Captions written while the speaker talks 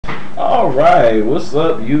Alright, what's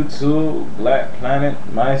up YouTube, Black Planet,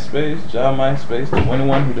 MySpace, Job MySpace, to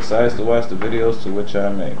anyone who decides to watch the videos to which I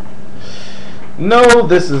make. No,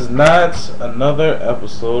 this is not another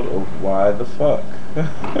episode of Why the Fuck.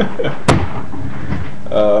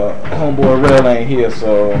 Homeboy Real ain't here,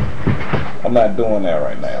 so I'm not doing that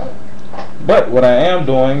right now. But what I am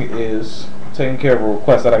doing is taking care of a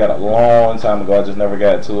request that I got a long time ago. I just never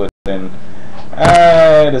got to it, and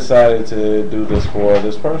I decided to do this for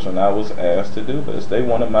this person. I was asked to do this. They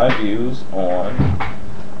wanted my views on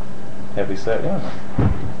heavyset women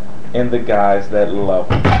and the guys that love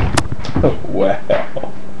them. Wow.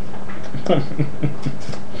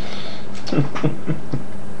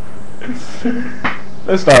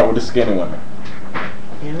 Let's start with the skinny women.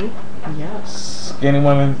 Yeah. Skinny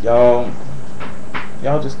women, y'all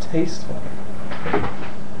just taste funny.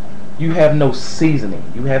 You have no seasoning.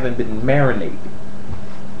 You haven't been marinated.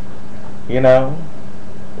 You know?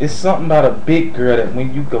 It's something about a big girl that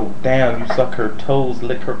when you go down, you suck her toes,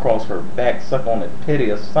 lick her across her back, suck on a titty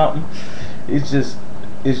or something. It's just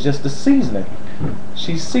the seasoning.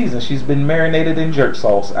 She's seasoned. She's been marinated in jerk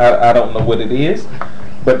sauce. I don't know what it is,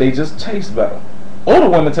 but they just taste better. Older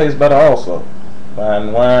women taste better also.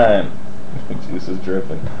 Fine wine. Juice is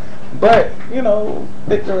dripping. But, you know,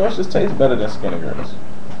 big girls just taste better than skinny girls.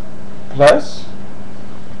 Plus,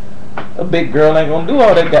 a big girl ain't gonna do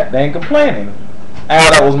all that goddamn complaining.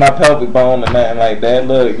 That was my pelvic bone and nothing like that.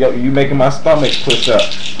 Look, yo, you making my stomach push up.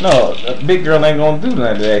 No, a big girl ain't gonna do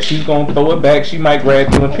none of that. She's gonna throw it back. She might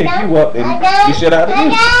grab you and pick you up and get shit out of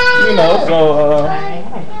you. You know, so,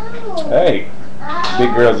 hey,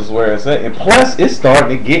 big girls is where it's at. And plus, it's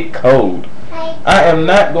starting to get cold. I am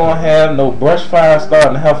not gonna have no brush fire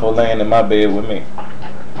starting heifer laying in my bed with me.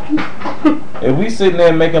 If we sitting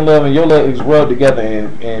there making love and your legs rub together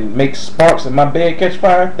and make sparks and my bed catch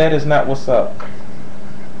fire, that is not what's up.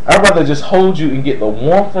 I'd rather just hold you and get the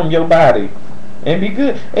warmth from your body and be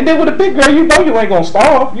good. And then with a big girl, you know you ain't gonna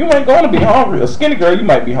starve. You ain't gonna be hungry. A skinny girl, you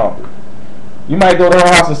might be hungry. You might go to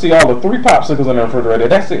her house and see all the 3 popsicles in the refrigerator.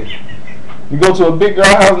 That's it. You go to a big girl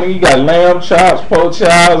house and you got lamb chops, pork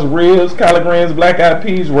chops, ribs, collard greens, black-eyed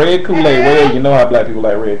peas, red Kool-Aid. Well, you know how black people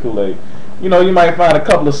like red Kool-Aid. You know, you might find a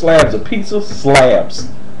couple of slabs of pizza. Slabs.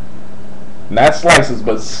 Not slices,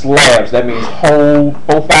 but slabs. That means whole,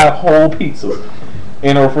 4-5 whole pizzas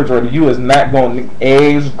in a refrigerator. You is not going to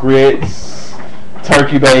eggs, grits,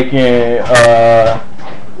 turkey bacon.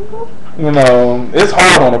 You know, it's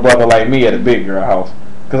hard on a brother like me at a big girl house.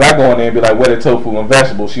 Because I go in there and be like, what is tofu and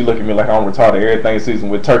vegetables? She look at me like I'm retarded. Everything seasoned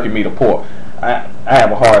with turkey, meat, or pork. I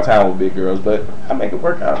have a hard time with big girls, but I make it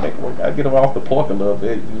work out. I get her off the pork a little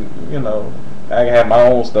bit. You know, I can have my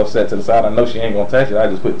own stuff set to the side. I know she ain't going to touch it. I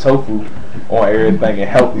just put tofu on everything and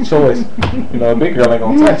healthy choice. You know, a big girl ain't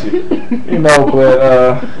going to touch it. You know,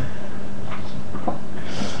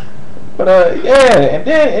 yeah.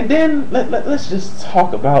 And then let's just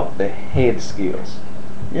talk about the head skills.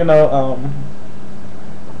 You know,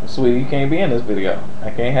 sweetie, you can't be in this video.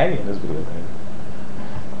 I can't have you in this video, baby.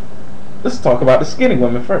 Let's talk about the skinny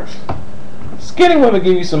women first. Skinny women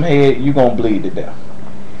give you some head, you gonna bleed to death.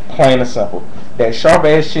 Plain and simple. That sharp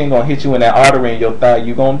ass chin gonna hit you in that artery in your thigh,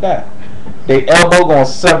 you gonna die. They elbow gonna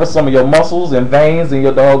sever some of your muscles and veins in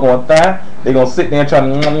your doggone thigh. They gonna sit there and try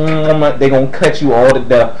to, they gonna cut you all to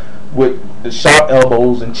death with the sharp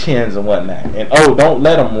elbows and chins and whatnot. And oh, don't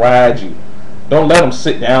let them ride you. Don't let them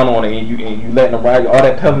sit down on it and you letting them ride you. All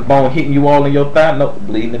that pelvic bone hitting you all in your thigh. Nope,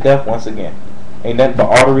 bleeding to death once again. Ain't nothing but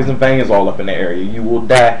arteries and veins all up in the area. You will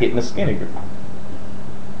die hitting a skinny girl.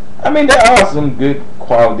 I mean, there are some good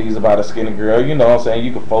qualities about a skinny girl. You know what I'm saying?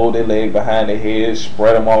 You can fold their leg behind their head,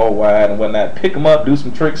 spread them all wide and whatnot. Pick them up, do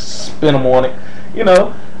some tricks, spin them on it. You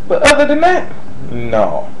know. But other than that,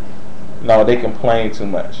 no. No, they complain too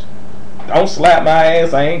much. Don't slap my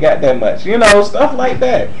ass, I ain't got that much. You know, stuff like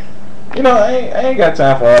that. You know, I ain't got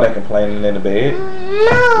time for all that complaining in the bed.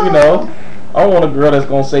 You know. I want a girl that's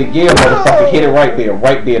gonna say, yeah, motherfucker, hit it right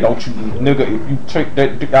there, don't you, nigga, if you take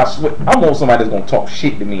that dick, I sweat. I want somebody that's gonna talk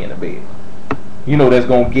shit to me in the bed. You know, that's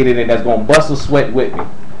gonna get it and that's gonna bust a sweat with me.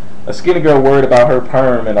 A skinny girl worried about her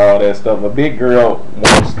perm and all that stuff. A big girl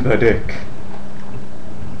wants the dick.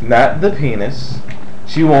 Not the penis.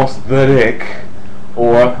 She wants the dick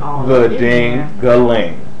or the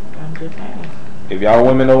ding-a-ling. If y'all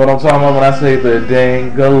women know what I'm talking about when I say the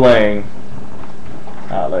ding-a-ling,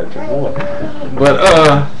 I'll let you boy.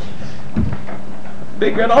 But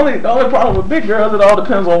big girl. The only problem with big girls, it all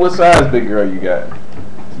depends on what size big girl you got.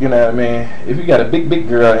 You know what I mean? If you got a big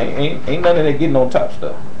girl, ain't none of that getting on top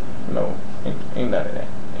stuff. No, ain't none of that.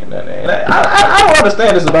 Ain't none of that. And I don't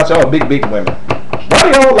understand this about y'all big women.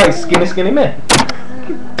 Why do y'all like skinny men?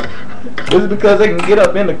 It's because they can get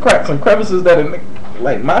up in the cracks and crevices that are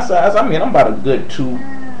like my size. I mean, I'm about a good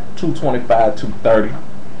 225, 230.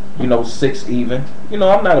 You know, 6 even. You know,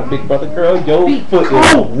 I'm not a big brother, girl. Your foot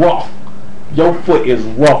is rough. Your foot is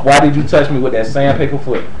rough. Why did you touch me with that sandpaper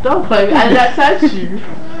foot? Don't play me. I did not touch you.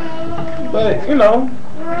 But, you know,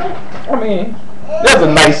 I mean, there's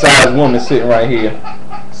a nice sized woman sitting right here.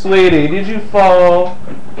 Sweetie, did you fall?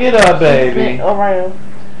 Get up, baby. Around.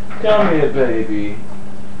 Come here, baby.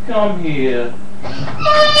 Come here.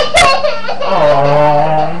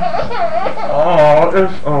 Oh,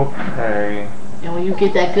 it's okay. And when you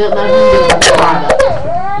get that good love, you get a product.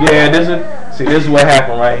 Yeah, this is what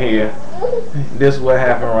happened right here. This is what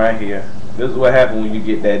happened right here. This is what happened when you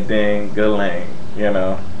get that dang good lane, you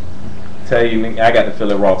know. Tell you, I got to feel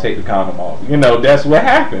it raw, take the condom off. You know, that's what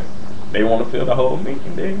happened. They want to feel the whole meat,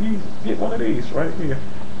 and then you get one of these right here.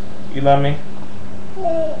 You love me?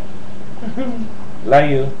 Love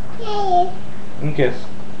you. And kiss.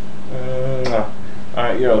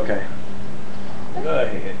 Alright, you're okay. Go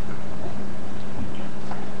ahead.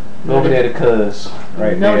 Go over there to cuz.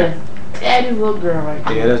 Right there. Daddy's little girl right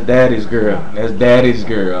there. Yeah, that's daddy's girl. That's daddy's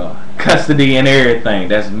girl. Custody and everything.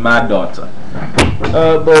 That's my daughter.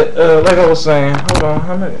 But like I was saying, hold on,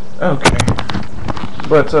 how many? Okay.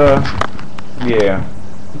 But yeah.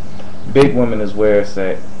 Big women is where it's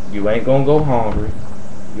at. You ain't gonna go hungry.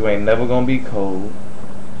 You ain't never gonna be cold.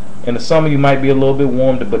 In the summer you might be a little bit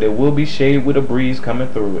warmed, but there will be shade with a breeze coming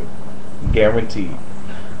through it. Guaranteed.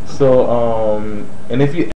 So and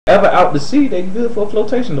if you ever out to sea, they good for a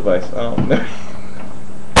flotation device. I'm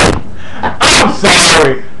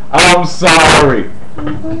sorry. I'm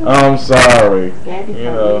sorry. You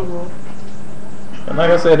know. And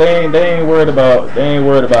like I said, they ain't worried about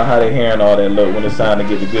how they hair and all that look when it's time to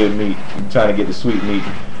get the good meat, trying to get the sweet meat.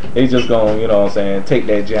 They just gonna, you know what I'm saying, take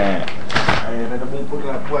that giant. And then,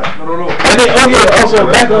 also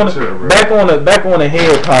back on the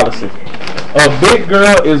head policy. A big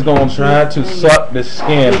girl is gonna try to suck the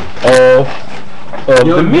skin off of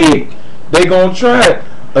the meat. They gonna try it.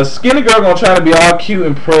 A skinny girl gonna try to be all cute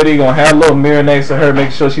and pretty, gonna have a little mirror next to her,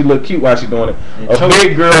 make sure she look cute while she doing it. A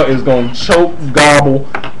big girl is gonna choke, gobble,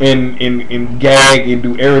 and gag and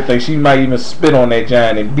do everything. She might even spit on that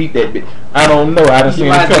giant and beat that bitch. I don't know. I done seen.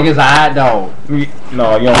 You might think it's a hot dog.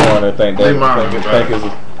 No, you don't want to think that.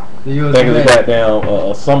 Think it's a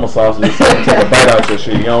goddamn summer sausage. Take a bite out your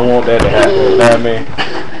shit. You don't want that to happen. You know what I mean?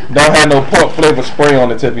 Don't have no pork flavor spray on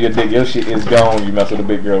the tip of your dick. Your shit is gone. You mess with a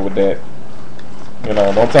big girl with that. You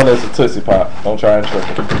know, don't tell her it's a Tootsie Pop. Don't try and trick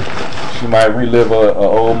her. She might relive a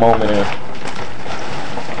old moment and,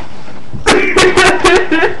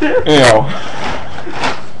 you know.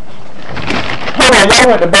 Hold on, y'all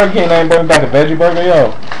went to Burger King and ain't bring back a veggie burger,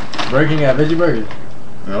 yo. Burger King got veggie burgers?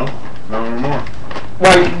 No, not anymore.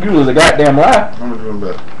 Why, you was a goddamn lie. How much you want to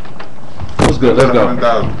bet? What's good? Let's go.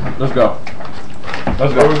 Let's go.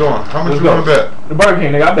 Let's go. Where we going? How much you want to bet? The Burger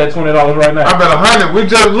King, nigga, I bet $20 right now. I bet 100. We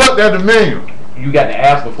just looked at the menu. You got to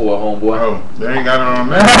ask before, homeboy. Oh, they ain't got it on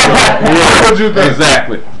the menu. What you think?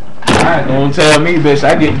 Exactly. Don't tell me, bitch.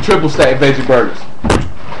 I get triple stack veggie burgers.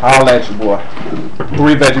 Holla at you, boy.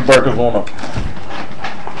 3 veggie burgers on them.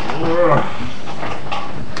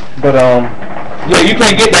 But yeah, you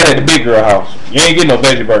can't get that at the big girl house. You ain't getting no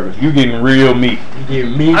veggie burgers. You getting real meat. You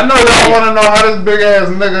getting meat? I know y'all want to know how this big ass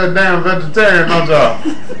nigga a damn vegetarian, don't y'all?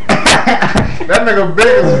 That nigga big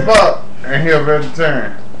as fuck, and he a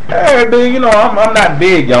vegetarian. Hey, dude, you know I'm not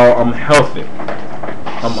big, y'all. I'm healthy.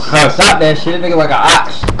 I'm hustling. Stop that shit, nigga, like an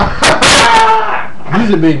ox. He's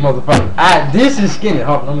a big motherfucker. This is skinny.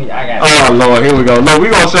 Hold on, I got it. Oh Lord, here we go. No, we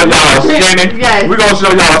gonna show y'all skinny. Yes. We gonna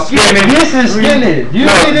show y'all skinny. This is skinny. You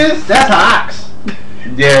see this? That's an ox.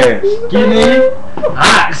 Yeah. Skinny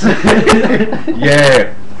ox.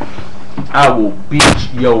 Yeah. I will beat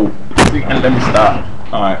yo. Let me stop.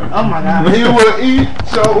 All right. Oh my God. He will eat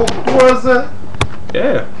your pussy.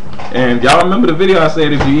 Yeah. And y'all remember the video I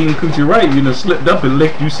said if you eating coochie right, you done slipped up and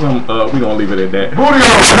licked you some. We gonna leave it at that. Booty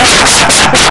hole.